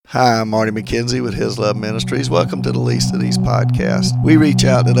Hi, I'm Marty McKenzie with His Love Ministries. Welcome to the Least of These podcasts. We reach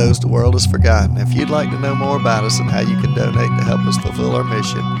out to those the world has forgotten. If you'd like to know more about us and how you can donate to help us fulfill our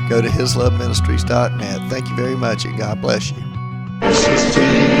mission, go to hisloveministries.net. Thank you very much, and God bless you. Precious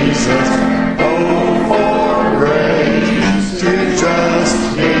Jesus, oh, for grace to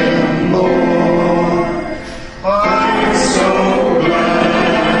trust Him more. I'm so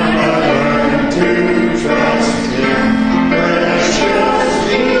glad I learned to trust Him. Precious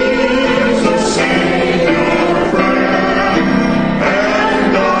Jesus, Savior, friend,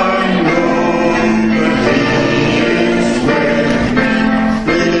 and I know that He is with me.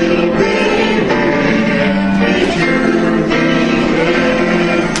 Will be with me through the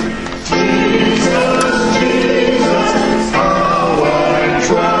end. Jesus, Jesus, how I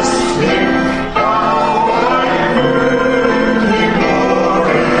trust Him, how I prove Him more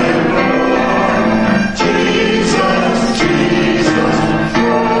and more. Jesus, Jesus,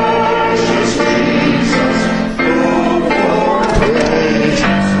 precious Jesus, oh, for grace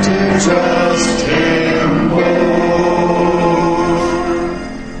to trust Him more.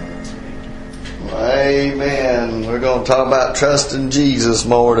 Amen. We're going to talk about trusting Jesus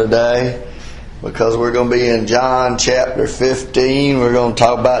more today because we're going to be in John chapter 15. We're going to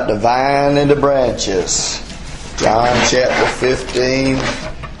talk about the vine and the branches. John chapter 15.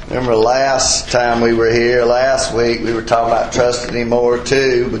 Remember last time we were here, last week, we were talking about trusting Him more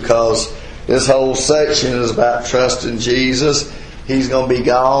too, because this whole section is about trusting Jesus. He's going to be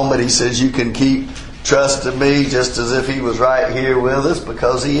gone, but He says you can keep trusting me just as if He was right here with us,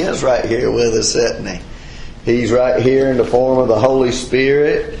 because He is right here with us, isn't He? He's right here in the form of the Holy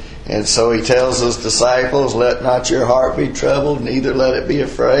Spirit. And so He tells His disciples, let not your heart be troubled, neither let it be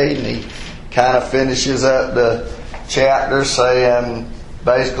afraid. And He kind of finishes up the chapter saying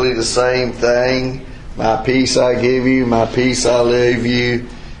basically the same thing. My peace I give you, my peace I leave you.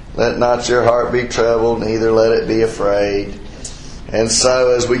 Let not your heart be troubled, neither let it be afraid. And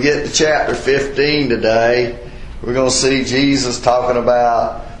so as we get to chapter 15 today, we're going to see Jesus talking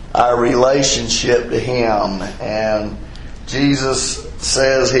about our relationship to Him. And Jesus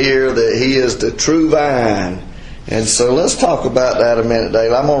says here that He is the true vine. And so let's talk about that a minute,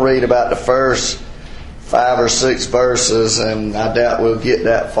 Dave. I'm going to read about the first 5 or 6 verses, and I doubt we'll get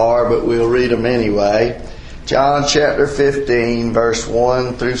that far, but we'll read them anyway. John chapter 15, verse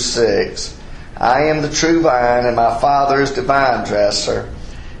 1 through 6. I am the true vine, and my Father is the vinedresser.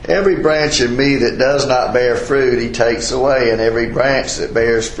 Every branch in me that does not bear fruit, He takes away, and every branch that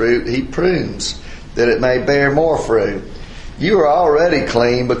bears fruit, He prunes, that it may bear more fruit. You are already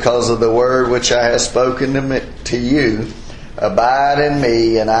clean because of the word which I have spoken to you. Abide in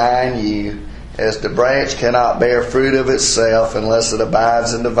me, and I in you. As the branch cannot bear fruit of itself unless it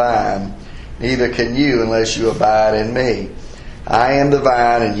abides in the vine, neither can you unless you abide in me. I am the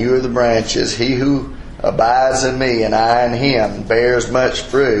vine, and you are the branches. He who abides in me, and I in him, bears much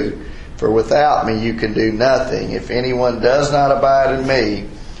fruit. For without me you can do nothing. If anyone does not abide in me,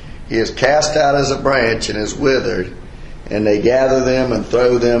 he is cast out as a branch and is withered. And they gather them and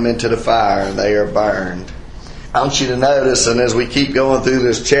throw them into the fire, and they are burned. I want you to notice, and as we keep going through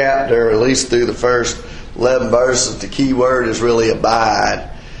this chapter, or at least through the first 11 verses, the key word is really abide.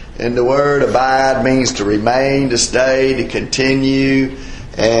 And the word abide means to remain, to stay, to continue.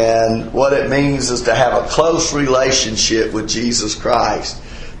 And what it means is to have a close relationship with Jesus Christ.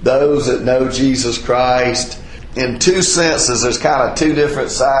 Those that know Jesus Christ, in two senses, there's kind of two different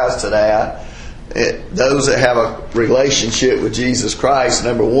sides to that. Those that have a relationship with Jesus Christ,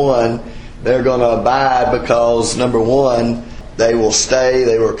 number one, they're going to abide because, number one, they will stay,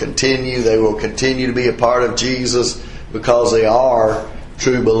 they will continue to be a part of Jesus because they are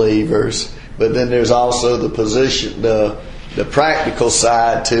true believers. But then there's also the position, the practical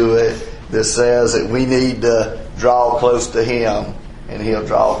side to it that says that we need to draw close to Him and He'll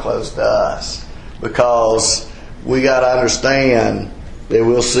draw close to us. Because we got to understand that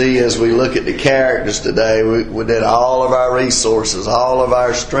we'll see as we look at the characters today, that all of our resources, all of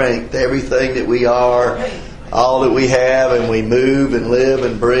our strength, everything that we are, all that we have, and we move and live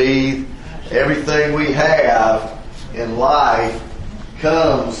and breathe, everything we have in life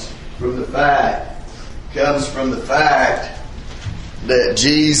comes from the fact that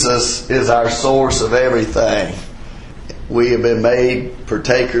Jesus is our source of everything. We have been made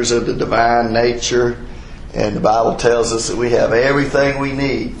partakers of the divine nature. And the Bible tells us that we have everything we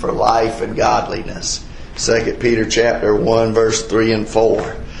need for life and godliness. 2 Peter chapter 1, verse 3 and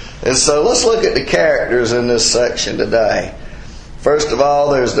 4. And so let's look at the characters in this section today. First of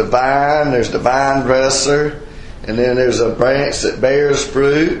all, there's the vine, there's the vinedresser, and then there's a branch that bears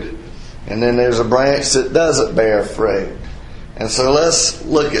fruit, and then there's a branch that doesn't bear fruit. And so let's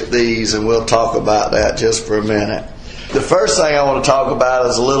look at these and we'll talk about that just for a minute. The first thing I want to talk about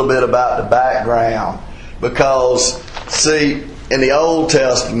is a little bit about the background. Because, see, in the Old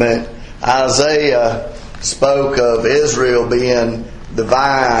Testament, Isaiah spoke of Israel being the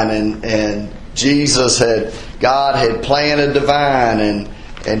vine, and God had planted the vine,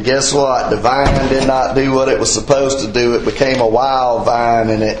 and guess what? The vine did not do what it was supposed to do. It became a wild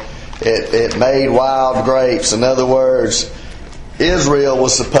vine, and it made wild grapes. In other words, Israel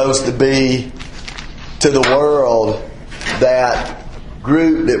was supposed to be to the world that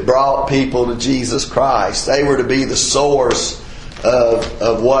group that brought people to Jesus Christ. They were to be the source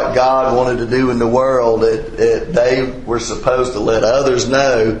of what God wanted to do in the world. They were supposed to let others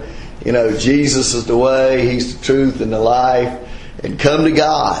know, Jesus is the way, He's the truth and the life, and come to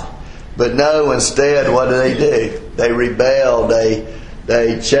God. But no, instead, what do? They rebelled.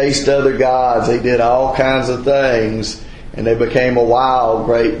 They chased other gods. They did all kinds of things, and they became a wild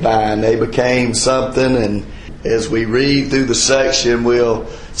grapevine. They became something, and as we read through the section, we'll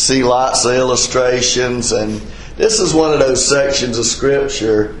see lots of illustrations. And this is one of those sections of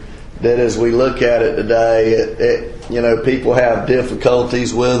Scripture that as we look at it today, people have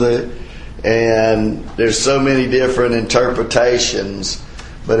difficulties with it. And there's so many different interpretations.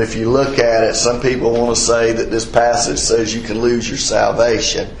 But if you look at it, some people want to say that this passage says you can lose your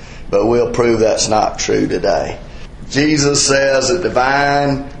salvation. But we'll prove that's not true today. Jesus says that the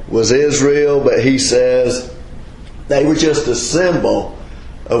vine was Israel, but He says they were just a symbol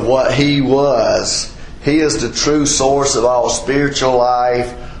of what He was. He is the true source of all spiritual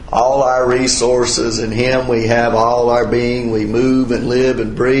life, all our resources. In Him we have all our being. We move and live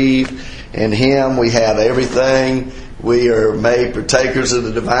and breathe. In Him we have everything. We are made partakers of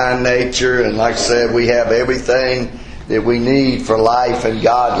the divine nature. And like I said, we have everything that we need for life and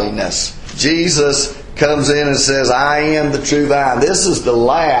godliness. Jesus comes in and says, I am the true vine. This is the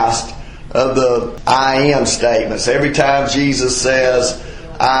last of the I am statements. Every time Jesus says,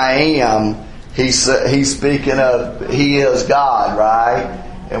 I am, He's speaking of He is God, right?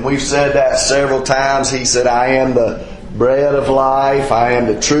 And we've said that several times. He said, I am the bread of life. I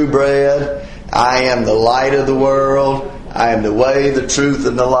am the true bread. I am the light of the world. I am the way, the truth,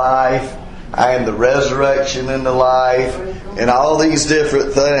 and the life. I am the resurrection and the life. And all these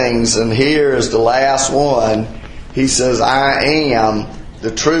different things. And here is the last one. He says, I am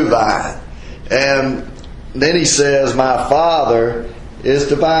the true vine. And then He says, my Father is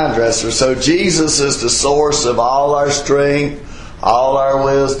the Vinedresser. So Jesus is the source of all our strength, all our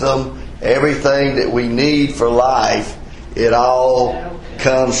wisdom, everything that we need for life. It all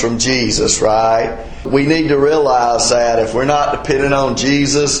comes from Jesus, right? We need to realize that if we're not depending on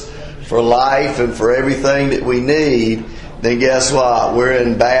Jesus for life and for everything that we need, then guess what? We're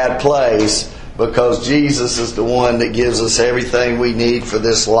in a bad place, because Jesus is the one that gives us everything we need for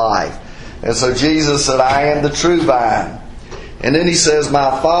this life. And so Jesus said, I am the true vine. And then He says,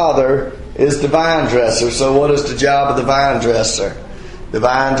 my Father is the vinedresser. So what is the job of the vinedresser? The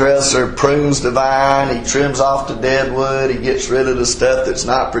vinedresser prunes the vine. He trims off the dead wood. He gets rid of the stuff that's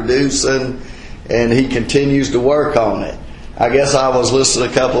not producing. And He continues to work on it. I guess I was listening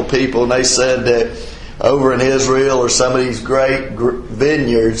to a couple of people, and they said that over in Israel or some of these great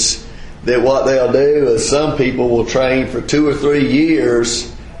vineyards, that what they'll do is some people will train for 2 or 3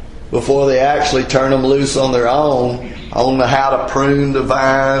 years before they actually turn them loose on their own on how to prune the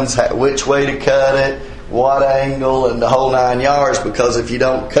vines, which way to cut it, what angle, and the whole 9 yards. Because if you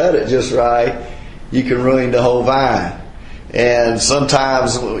don't cut it just right, you can ruin the whole vine. And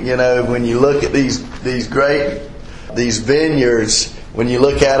sometimes, when you look at these vineyards, when you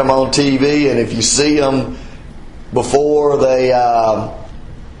look at them on TV, and if you see them before they are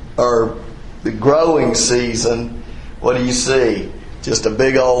the growing season, what do you see? Just a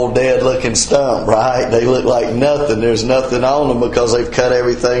big old dead looking stump, right? They look like nothing. There's nothing on them because they've cut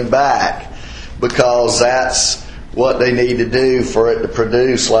everything back. Because that's what they need to do for it to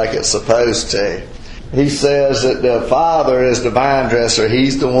produce like it's supposed to. He says that the Father is the vinedresser.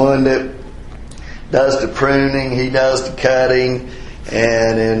 He's the one that does the pruning. He does the cutting.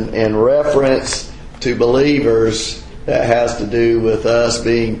 And in reference to believers, that has to do with us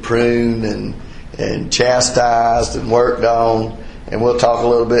being pruned and chastised and worked on. And we'll talk a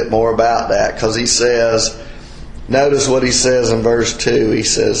little bit more about that, because He says, notice what He says in verse 2. He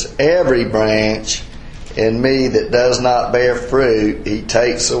says, every branch in me that does not bear fruit, He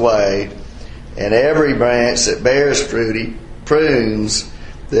takes away. And every branch that bears fruit, He prunes,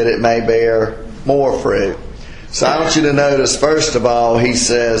 that it may bear more fruit. So I want you to notice, first of all, He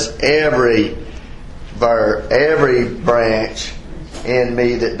says, every branch in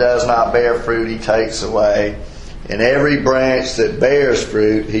me that does not bear fruit, He takes away. And every branch that bears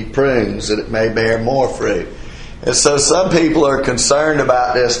fruit, He prunes that it may bear more fruit. And so some people are concerned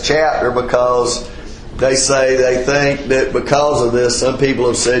about this chapter because they say they think that because of this, some people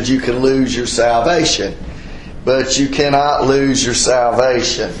have said you can lose your salvation. But you cannot lose your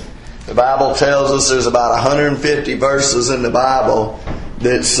salvation. The Bible tells us there's about 150 verses in the Bible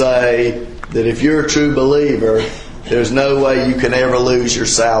that say that if you're a true believer, there's no way you can ever lose your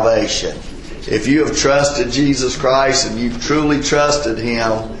salvation. If you have trusted Jesus Christ and you've truly trusted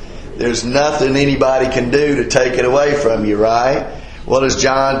Him, there's nothing anybody can do to take it away from you, right? What does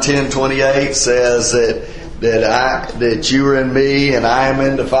John 10:28 says that you are in me and I am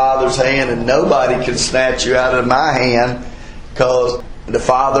in the Father's hand, and nobody can snatch you out of my hand, because the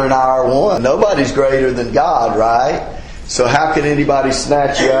Father and I are one. Nobody's greater than God, right? So how can anybody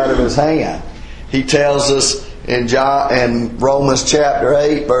snatch you out of His hand? He tells us in Romans chapter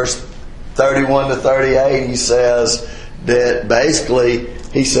 8, verse 31 to 38, he says that basically,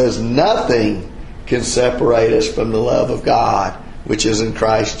 he says nothing can separate us from the love of God, which is in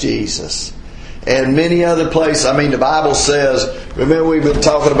Christ Jesus. And many other places. I mean, the Bible says, remember we've been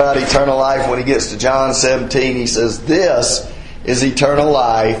talking about eternal life. When he gets to John 17, he says, this is eternal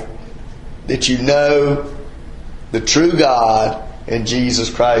life, that you know the true God and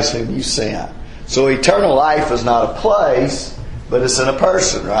Jesus Christ whom you sent. So eternal life is not a place, but it's in a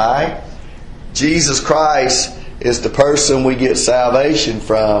person, right? Jesus Christ is the person we get salvation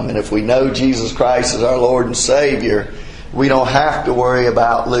from. And if we know Jesus Christ as our Lord and Savior, we don't have to worry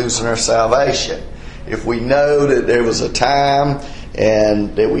about losing our salvation. If we know that there was a time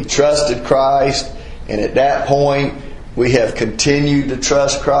and that we trusted Christ, and at that point we have continued to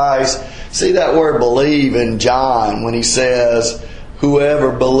trust Christ. See that word believe in John when he says,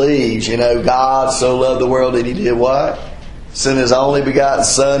 whoever believes, God so loved the world that He did what? Sent His only begotten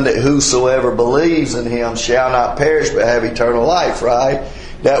Son, that whosoever believes in Him shall not perish but have eternal life, right?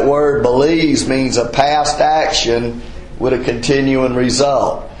 That word believes means a past action with a continuing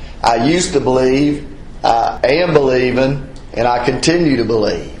result. I used to believe, I am believing, and I continue to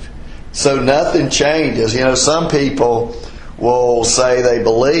believe. So nothing changes. Some people will say they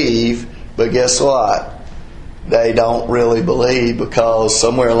believe, but guess what? They don't really believe, because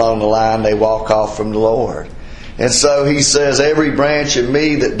somewhere along the line they walk off from the Lord. And so he says, every branch in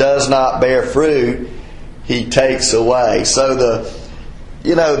me that does not bear fruit, He takes away. So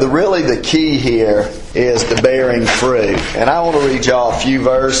the key here is the bearing fruit. And I want to read y'all a few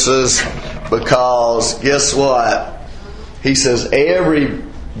verses, because guess what? He says every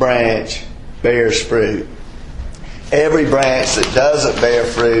branch bears fruit. Every branch that doesn't bear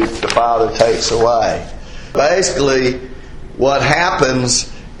fruit, the Father takes away. Basically, what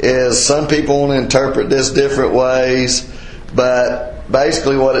happens is some people want to interpret this different ways, but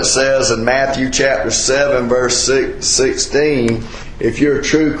basically what it says in Matthew chapter 7 verse 16, if you're a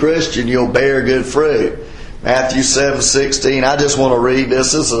true Christian, you'll bear good fruit. Matthew 7:16. I just want to read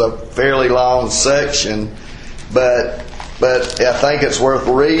this. This is a fairly long section, but I think it's worth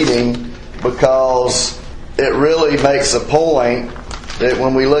reading, because it really makes a point that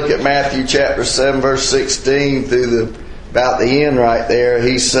when we look at Matthew chapter 7 verse 16 through about the end right there,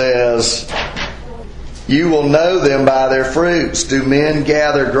 he says, you will know them by their fruits. Do men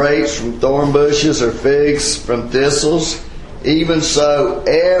gather grapes from thorn bushes, or figs from thistles? Even so,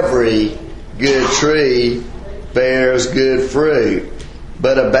 every good tree bears good fruit,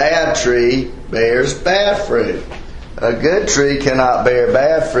 but a bad tree bears bad fruit. A good tree cannot bear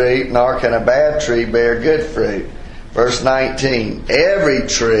bad fruit, nor can a bad tree bear good fruit. Verse 19, every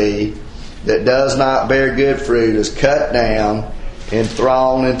tree that does not bear good fruit is cut down and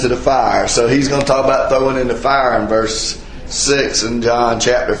thrown into the fire. So he's going to talk about throwing in the fire in verse 6 in John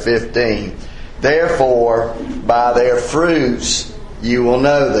chapter 15. Therefore, by their fruits you will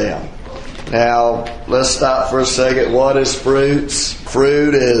know them. Now, let's stop for a second. What is fruits?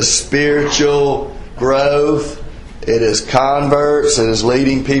 Fruit is spiritual growth. It is converts. It is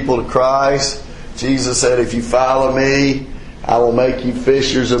leading people to Christ. Jesus said, if you follow me, I will make you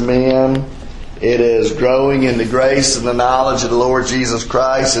fishers of men. It is growing in the grace and the knowledge of the Lord Jesus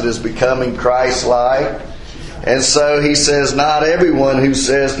Christ. It is becoming Christ-like. And so he says, not everyone who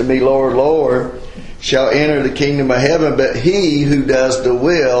says to me, Lord, Lord, shall enter the kingdom of heaven, but he who does the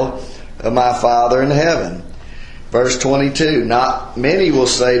will of my Father in heaven. Verse 22, not many will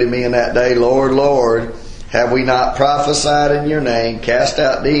say to me in that day, Lord, Lord, have we not prophesied in your name, cast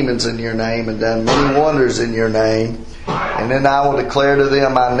out demons in your name, and done many wonders in your name? And then I will declare to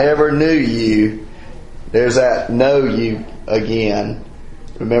them, I never knew you. There's that know you again.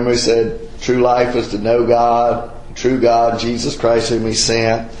 Remember he said, true life is to know God, true God, Jesus Christ whom He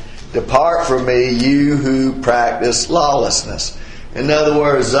sent. Depart from me, you who practice lawlessness. In other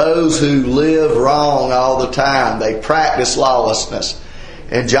words, those who live wrong all the time, they practice lawlessness.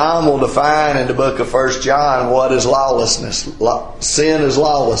 And John will define in the book of 1 John what is lawlessness. Sin is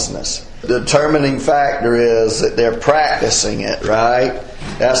lawlessness. The determining factor is that they're practicing it, right?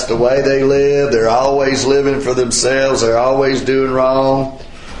 That's the way they live. They're always living for themselves. They're always doing wrong.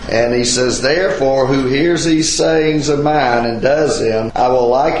 And he says, therefore, who hears these sayings of mine and does them, I will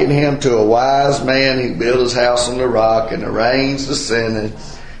liken him to a wise man who built his house on the rock, and the rains descended,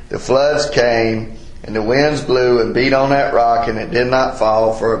 the floods came, and the winds blew and beat on that rock, and it did not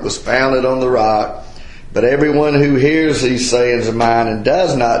fall, for it was founded on the rock. But everyone who hears these sayings of mine and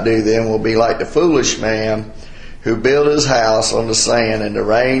does not do them will be like the foolish man who built his house on the sand, and the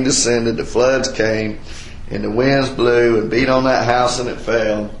rain descended, the floods came, and the winds blew and beat on that house, and it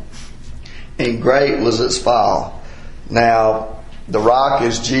fell. And great was its fall. Now, the rock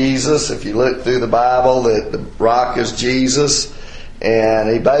is Jesus. If you look through the Bible, that the rock is Jesus. And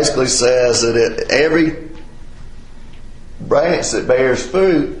he basically says that every branch that bears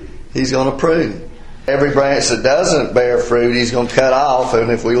fruit, he's going to prune. Every branch that doesn't bear fruit, he's going to cut off.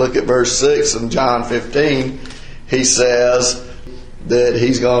 And if we look at verse 6 in John 15, he says that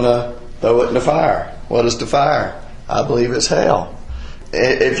he's going to throw it in the fire. What is the fire? I believe it's hell.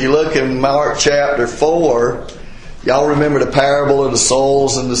 If you look in Mark chapter 4, y'all remember the parable of the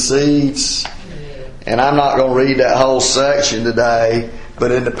soils and the seeds? And I'm not going to read that whole section today,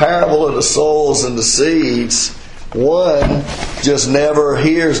 but in the parable of the soils and the seeds, one just never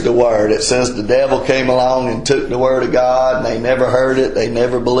hears the word. It says the devil came along and took the word of God, and they never heard it, they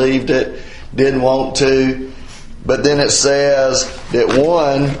never believed it, didn't want to. But then it says that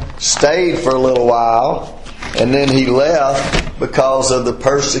one stayed for a little while, and then he left because of the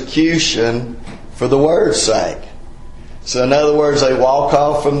persecution for the word's sake. So in other words, they walk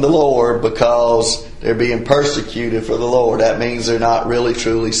off from the Lord because they're being persecuted for the Lord. That means they're not really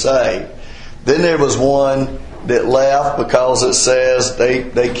truly saved. Then there was one that left because it says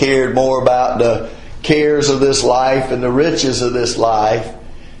they cared more about the cares of this life and the riches of this life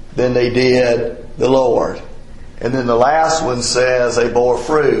than they did the Lord. And then the last one says they bore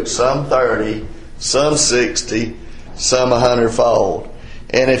fruit, some 30, some 60, some 100-fold.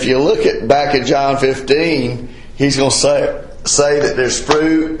 And if you look at back in John 15, he's going to say that there's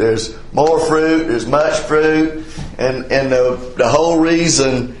fruit, there's more fruit, there's much fruit, and the whole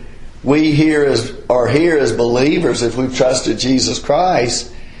reason we are here as believers, if we've trusted Jesus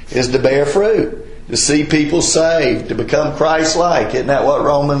Christ, is to bear fruit, to see people saved, to become Christ-like. Isn't that what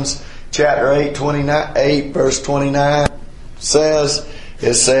Romans chapter 8 verse 29 says?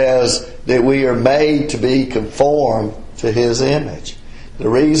 It says that we are made to be conformed to His image. The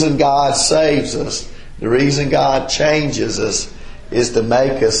reason God saves us, the reason God changes us, is to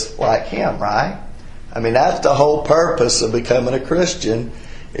make us like Him, right? I mean, that's the whole purpose of becoming a Christian,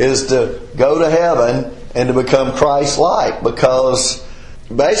 is to go to heaven and to become Christ-like. Because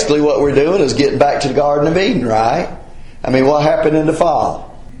basically what we're doing is getting back to the Garden of Eden, right? I mean, what happened in the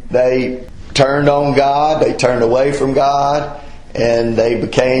fall? They turned on God, they turned away from God, and they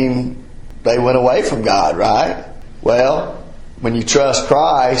went away from God, right? Well, when you trust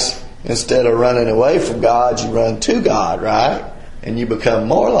Christ, instead of running away from God, you run to God, right? And you become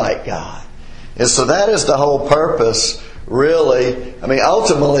more like God. And so that is the whole purpose, really. I mean,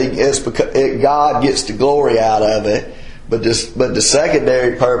 ultimately, it's because God gets the glory out of it. But the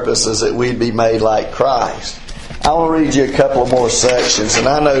secondary purpose is that we'd be made like Christ. I want to read you a couple more sections. And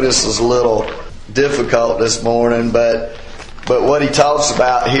I know this is a little difficult this morning, but what he talks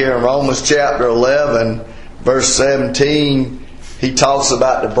about here in Romans chapter 11, verse 17, he talks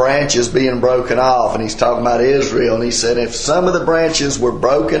about the branches being broken off, and he's talking about Israel. And he said, if some of the branches were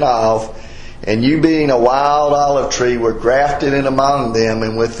broken off, and you being a wild olive tree were grafted in among them,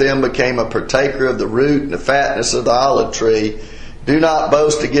 and with them became a partaker of the root and the fatness of the olive tree, do not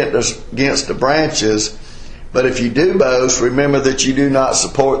boast against the branches. But if you do boast, remember that you do not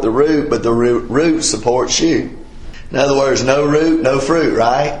support the root, but the root supports you. In other words, no root, no fruit,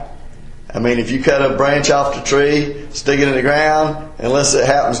 right? I mean, if you cut a branch off the tree, stick it in the ground, unless it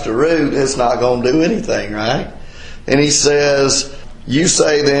happens to root, it's not going to do anything, right? And he says, you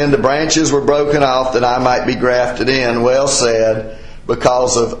say then, the branches were broken off that I might be grafted in. Well said,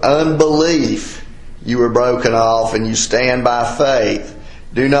 because of unbelief you were broken off, and you stand by faith.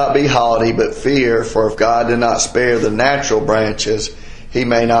 Do not be haughty, but fear, for if God did not spare the natural branches, He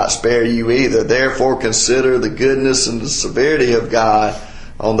may not spare you either. Therefore consider the goodness and the severity of God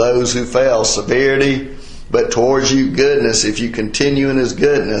on those who fell. Severity, but towards you goodness, if you continue in His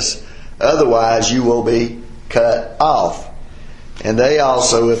goodness. Otherwise you will be cut off. And they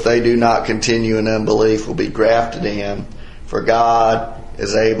also, if they do not continue in unbelief, will be grafted in, for God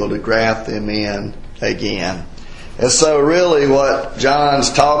is able to graft them in again. And so really what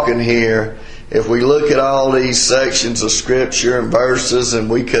John's talking here, if we look at all these sections of Scripture and verses, and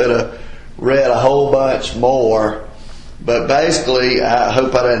we could have read a whole bunch more, but basically, I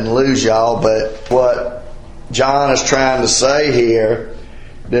hope I didn't lose y'all, but what John is trying to say here,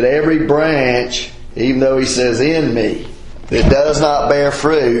 that every branch, even though he says in me, that does not bear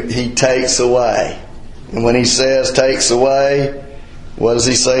fruit, he takes away. And when he says takes away, what does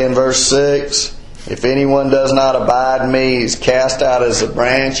he say in verse 6? If anyone does not abide in me, he is cast out as a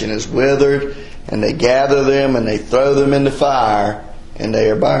branch and is withered, and they gather them and they throw them into fire, and they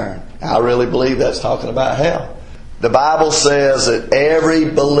are burned. I really believe that's talking about hell. The Bible says that every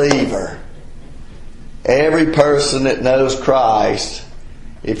believer, every person that knows Christ,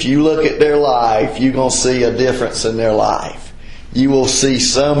 if you look at their life, you're going to see a difference in their life. You will see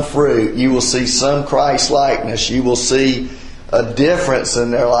some fruit. You will see some Christ-likeness. You will see a difference in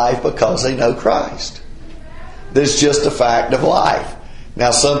their life because they know Christ. This is just a fact of life.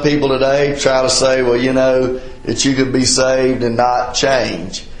 Now, some people today try to say, well, you know, that you can be saved and not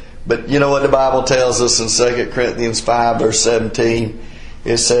change. But you know what the Bible tells us in 2 Corinthians 5, verse 17?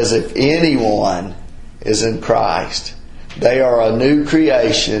 It says, if anyone is in Christ, they are a new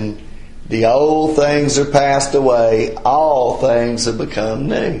creation. The old things are passed away. All things have become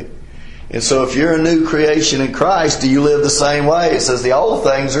new. And so if you're a new creation in Christ, do you live the same way? It says the old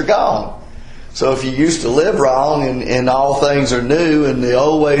things are gone. So if you used to live wrong and all things are new and the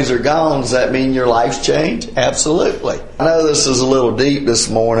old ways are gone, does that mean your life's changed? Absolutely. I know this is a little deep this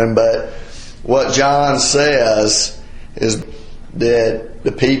morning, but what John says is that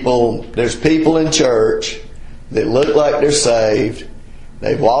there's people in church that look like they're saved.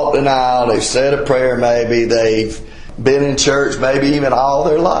 They've walked an aisle, they've said a prayer maybe, they've been in church maybe even all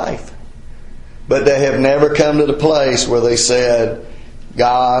their life. But they have never come to the place where they said,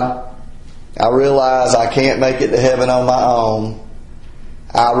 God, I realize I can't make it to heaven on my own.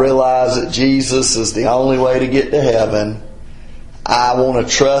 I realize that Jesus is the only way to get to heaven. I want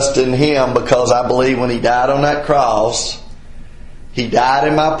to trust in Him because I believe when He died on that cross, He died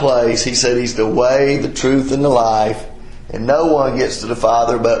in my place. He said He's the way, the truth, and the life. And no one gets to the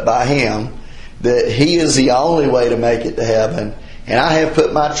Father but by Him. That He is the only way to make it to heaven. And I have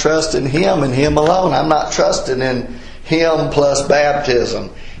put my trust in Him and Him alone. I'm not trusting in Him plus baptism,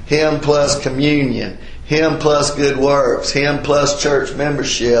 Him plus communion, Him plus good works, Him plus church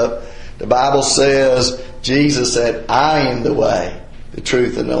membership. The Bible says, Jesus said, I am the way, the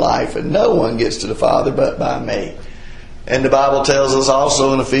truth, and the life. And no one gets to the Father but by me. And the Bible tells us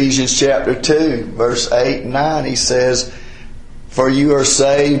also in Ephesians chapter 2, verse 8 and 9, He says, for you are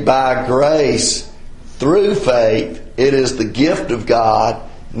saved by grace through faith. It is the gift of God,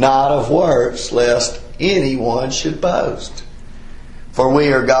 not of works, lest anyone should boast. For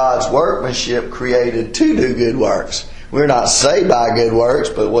we are God's workmanship, created to do good works. We're not saved by good works,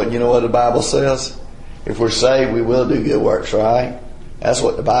 but you know what the Bible says? If we're saved, we will do good works, right? That's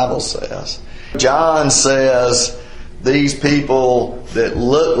what the Bible says. John says these people that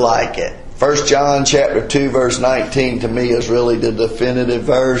look like it. 1 John chapter 2 verse 19 to me is really the definitive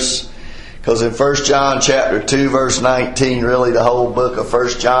verse. Because in 1 John chapter 2 verse 19, really the whole book of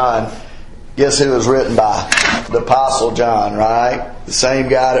 1 John, guess who it was written by? The Apostle John, right? The same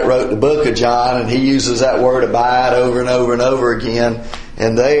guy that wrote the book of John, and he uses that word abide over and over and over again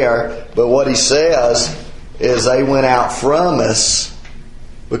in there. But what he says is they went out from us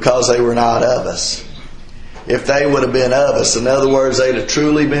because they were not of us. If they would have been of us, in other words, they'd have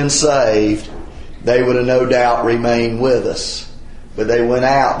truly been saved, they would have no doubt remained with us. But they went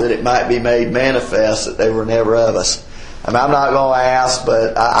out that it might be made manifest that they were never of us. I'm not going to ask,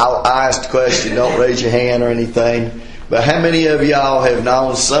 but I'll ask the question. Don't raise your hand or anything. But how many of y'all have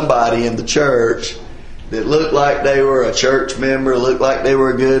known somebody in the church that looked like they were a church member, looked like they were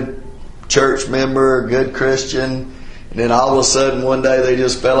a good church member, a good Christian, and then all of a sudden one day they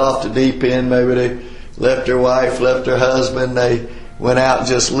just fell off the deep end? Maybe they left their wife, left their husband, they went out and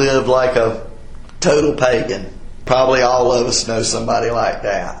just lived like a total pagan. Probably all of us know somebody like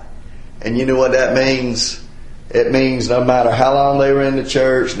that. And you know what that means? It means no matter how long they were in the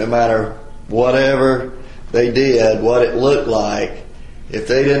church, no matter whatever they did, what it looked like, if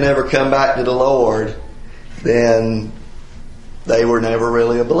they didn't ever come back to the Lord, then they were never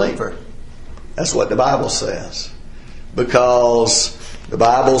really a believer. That's what the Bible says. Because the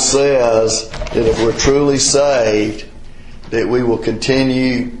Bible says that if we're truly saved, that we will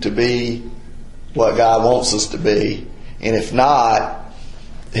continue to be what God wants us to be. And if not,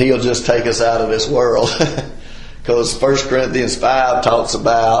 He'll just take us out of this world. Because 1 Corinthians 5 talks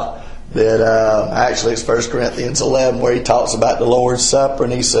about that, actually it's 1 Corinthians 11 where he talks about the Lord's Supper,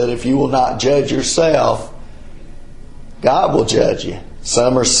 and he said, if you will not judge yourself, God will judge you.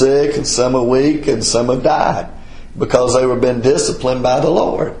 Some are sick, and some are weak, and some have died because they were been disciplined by the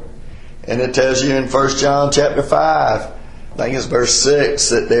Lord. And it tells you in 1 John chapter 5, I think it's verse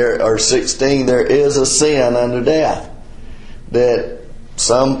 6, or 16, there is a sin unto death. That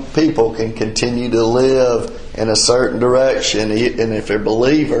some people can continue to live in a certain direction, and if they're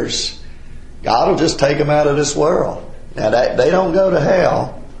believers, God will just take them out of this world. Now, they don't go to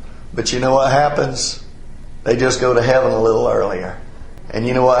hell, but you know what happens? They just go to heaven a little earlier. And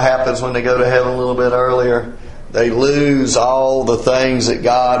you know what happens when they go to heaven a little bit earlier? They lose all the things that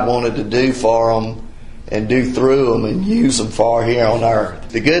God wanted to do for them and do through them and use them for here on earth.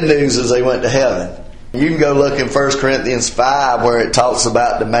 The good news is they went to heaven. You can go look in 1 Corinthians 5 where it talks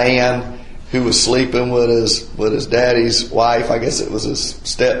about the man who was sleeping with his daddy's wife. I guess it was his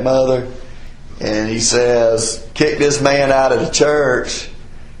stepmother. And he says, kick this man out of the church.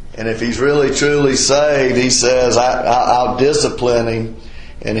 And if he's really truly saved, he says, I'll discipline him.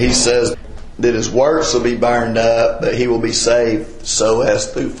 And he says that his works will be burned up, but he will be saved so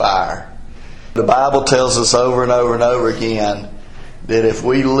as through fire. The Bible tells us over and over and over again that if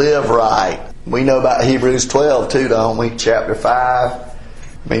we live right, we know about Hebrews 12 too, don't we? Chapter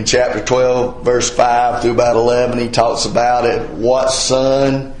 12, verse 5 through about 11, he talks about it. What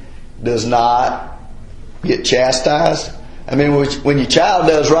son does not get chastised? I mean, when your child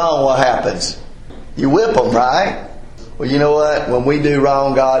does wrong, what happens? You whip them, right? Well, you know what? When we do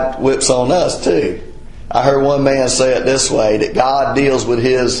wrong, God whips on us too. I heard one man say it this way, that God deals with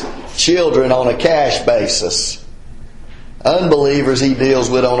His children on a cash basis. Unbelievers He deals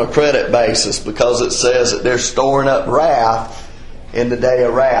with on a credit basis, because it says that they're storing up wrath in the day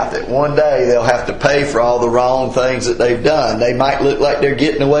of wrath. That one day they'll have to pay for all the wrong things that they've done. They might look like they're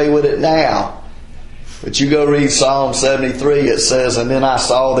getting away with it now. But you go read Psalm 73, it says, and then I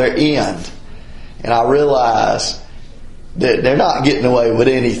saw their end. And I realized that they're not getting away with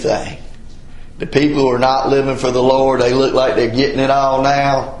anything. The people who are not living for the Lord, they look like they're getting it all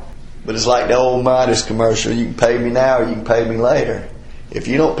now. But it's like the old Midas commercial. You can pay me now or you can pay me later. If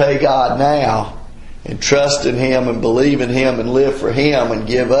you don't pay God now and trust in Him and believe in Him and live for Him and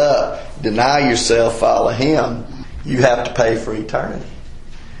give up, deny yourself, follow Him, you have to pay for eternity.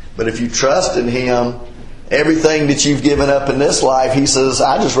 But if you trust in Him, everything that you've given up in this life, He says,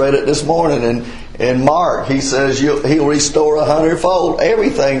 I just read it this morning in Mark, He says He'll restore 100-fold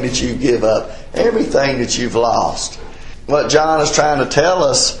everything that you give up, everything that you've lost. What John is trying to tell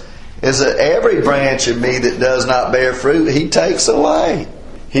us is that every branch of me that does not bear fruit, He takes away.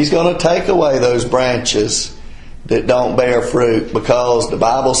 He's going to take away those branches that don't bear fruit, because the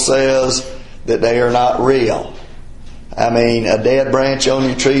Bible says that they are not real. I mean, a dead branch on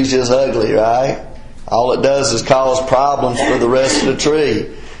your tree is just ugly, right? All it does is cause problems for the rest of the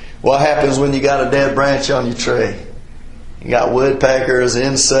tree. What happens when you got a dead branch on your tree? You got woodpeckers,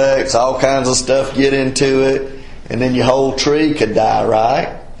 insects, all kinds of stuff get into it, and then your whole tree could die,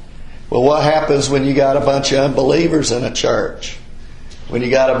 right? Well, what happens when you got a bunch of unbelievers in a church? When you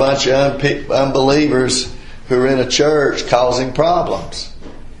got a bunch of unbelievers who are in a church causing problems.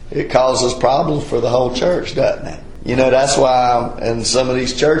 It causes problems for the whole church, doesn't it? You know, that's why in some of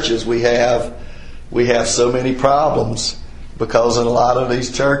these churches we have so many problems, because in a lot of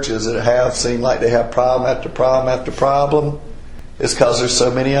these churches that seem like they have problem after problem after problem, it's because there's so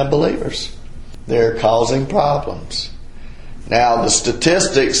many unbelievers. They're causing problems. Now, the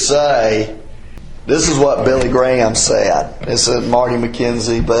statistics say, this is what Billy Graham said. This isn't Marty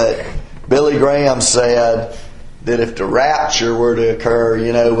McKenzie, but Billy Graham said that if the rapture were to occur,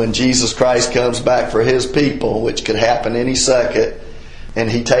 you know, when Jesus Christ comes back for His people, which could happen any second, and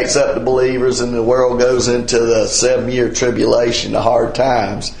He takes up the believers and the world goes into the 7-year tribulation, the hard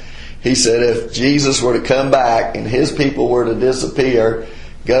times, he said if Jesus were to come back and His people were to disappear,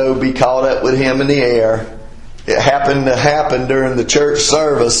 go be caught up with Him in the air, it happened to happen during the church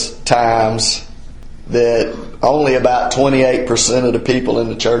service times that only about 28% of the people in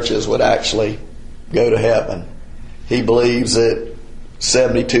the churches would actually go to heaven. He believes that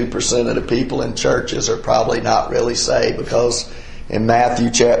 72% of the people in churches are probably not really saved, because in Matthew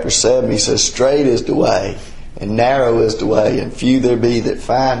chapter 7 He says, straight is the way and narrow is the way, and few there be that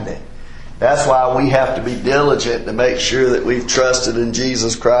find it. That's why we have to be diligent to make sure that we've trusted in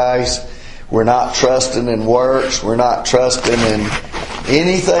Jesus Christ. We're not trusting in works. We're not trusting in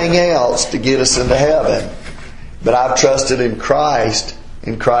anything else to get us into heaven. But I've trusted in Christ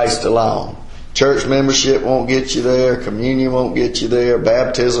alone. Church membership won't get you there. Communion won't get you there.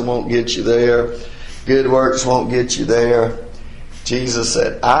 Baptism won't get you there. good works won't get you there. Jesus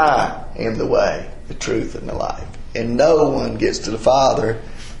said, I am the way, the truth, and the life. And no one gets to the Father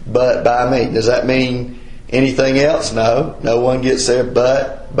but by me. Does that mean anything else? No. No one gets there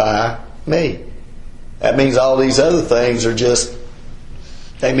but by me. That means all these other things are just,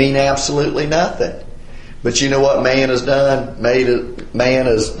 they mean absolutely nothing. But you know what man has done? Man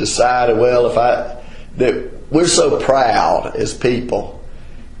has decided, well, that we're so proud as people.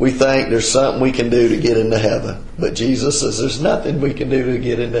 We think there's something we can do to get into heaven. But Jesus says there's nothing we can do to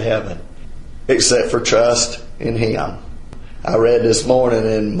get into heaven except for trust in Him. I read this morning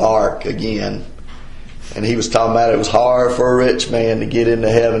in Mark again, and he was talking about it was hard for a rich man to get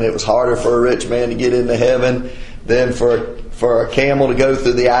into heaven. It was harder for a rich man to get into heaven than for a camel to go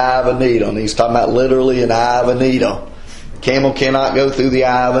through the eye of a needle. And he's talking about literally an eye of a needle. A camel cannot go through the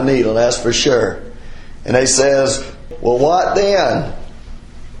eye of a needle, that's for sure. And he says, well, what then?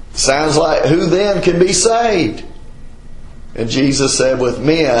 Sounds like, who then can be saved? And Jesus said, with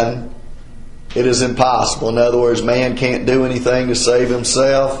men, it is impossible. In other words, man can't do anything to save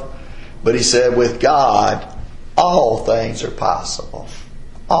himself. But He said, with God, all things are possible.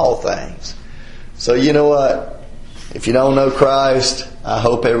 All things. So you know what? If you don't know Christ, I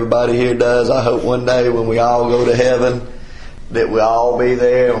hope everybody here does. I hope one day when we all go to heaven, that we'll all be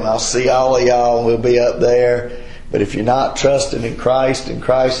there, and I'll see all of y'all, and we'll be up there. But if you're not trusting in Christ and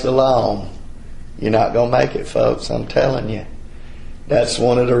Christ alone, you're not going to make it, folks. I'm telling you. That's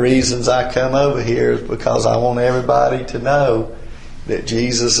one of the reasons I come over here, is because I want everybody to know that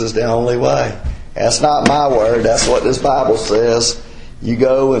Jesus is the only way. That's not my word. That's what this Bible says. You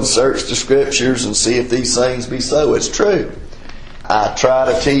go and search the Scriptures and see if these things be so. It's true. I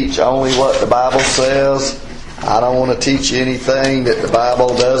try to teach only what the Bible says. I don't want to teach you anything that the Bible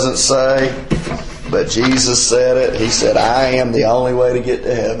doesn't say. But Jesus said it. He said, I am the only way to get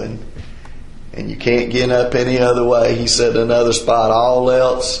to heaven. And you can't get up any other way. He said in another spot, all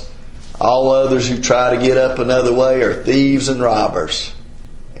others who try to get up another way are thieves and robbers.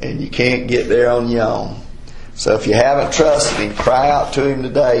 And you can't get there on your own. So if you haven't trusted Him, cry out to Him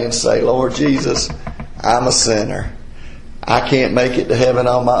today and say, Lord Jesus, I'm a sinner. I can't make it to heaven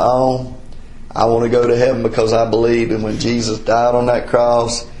on my own. I want to go to heaven because I believe. And when Jesus died on that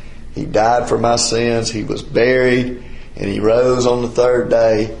cross, He died for my sins. He was buried, and He rose on the third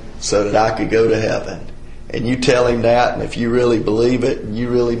day so that I could go to heaven. And you tell Him that, and if you really believe it and you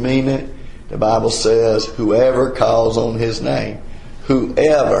really mean it, the Bible says, whoever calls on His name,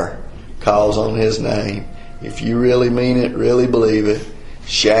 whoever calls on His name, if you really mean it, really believe it,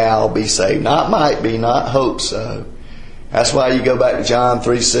 shall be saved. Not might be, not hope so. That's why you go back to John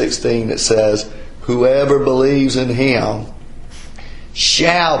 3:16 that says, whoever believes in Him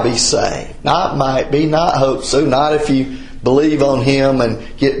shall be saved. Not might be, not hope so. Not if you believe on Him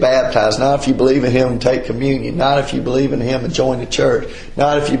and get baptized. Not if you believe in Him and take communion. Not if you believe in Him and join the church.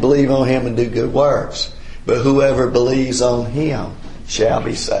 Not if you believe on Him and do good works. But whoever believes on Him shall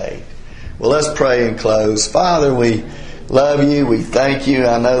be saved. Well, let's pray and close. Father, we love You. We thank You.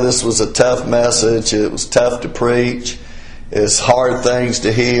 I know this was a tough message. It was tough to preach. It's hard things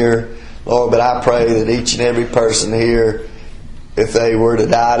to hear. Lord, but I pray that each and every person here, if they were to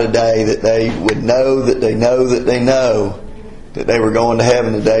die today, that they would know that they know that they know that they were going to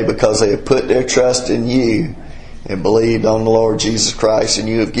heaven today because they have put their trust in You and believed on the Lord Jesus Christ. And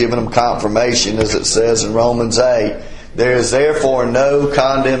You have given them confirmation, as it says in Romans 8. There is therefore no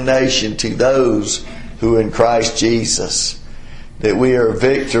condemnation to those who are in Christ Jesus. That we are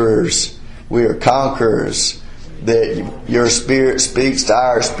victors, we are conquerors, that Your Spirit speaks to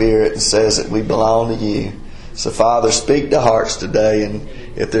our spirit and says that we belong to You. So Father, speak to hearts today, and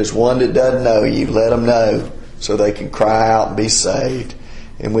if there's one that doesn't know You, let them know so they can cry out and be saved.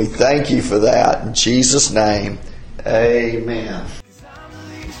 And we thank You for that. In Jesus' name, amen.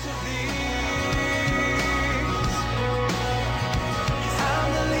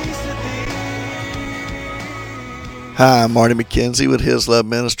 Hi, I'm Marty McKenzie with His Love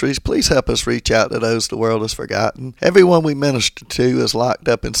Ministries. Please help us reach out to those the world has forgotten. Everyone we minister to is locked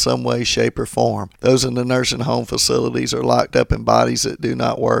up in some way, shape, or form. Those in the nursing home facilities are locked up in bodies that do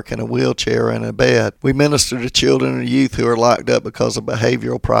not work, in a wheelchair and a bed. We minister to children and youth who are locked up because of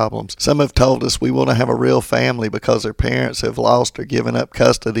behavioral problems. Some have told us we want to have a real family because their parents have lost or given up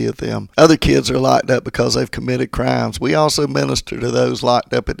custody of them. Other kids are locked up because they've committed crimes. We also minister to those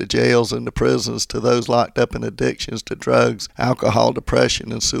locked up at the jails and the prisons, to those locked up in addictions, addictions to drugs, alcohol,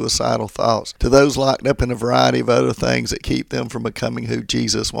 depression, and suicidal thoughts, to those locked up in a variety of other things that keep them from becoming who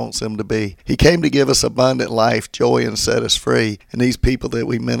Jesus wants them to be. He came to give us abundant life, joy, and set us free, and these people that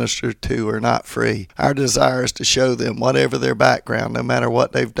we minister to are not free. Our desire is to show them, whatever their background, no matter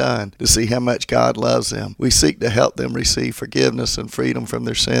what they've done, to see how much God loves them. We seek to help them receive forgiveness and freedom from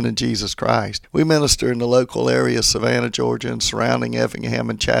their sin in Jesus Christ. We minister in the local area, Savannah, Georgia, and surrounding Effingham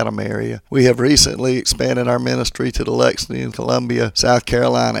and Chatham area. We have recently expanded our ministry to the Lexington, Columbia, South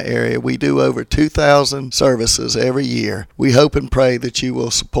Carolina area. We do over 2,000 services every year. We hope and pray that you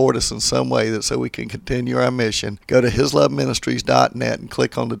will support us in some way so we can continue our mission. Go to hisloveministries.net and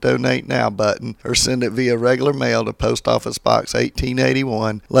click on the Donate Now button, or send it via regular mail to Post Office Box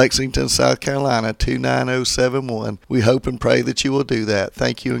 1881, Lexington, South Carolina 29071. We hope and pray that you will do that.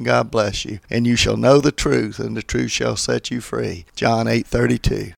 Thank you, and God bless you. And you shall know the truth, and the truth shall set you free. John 8:32.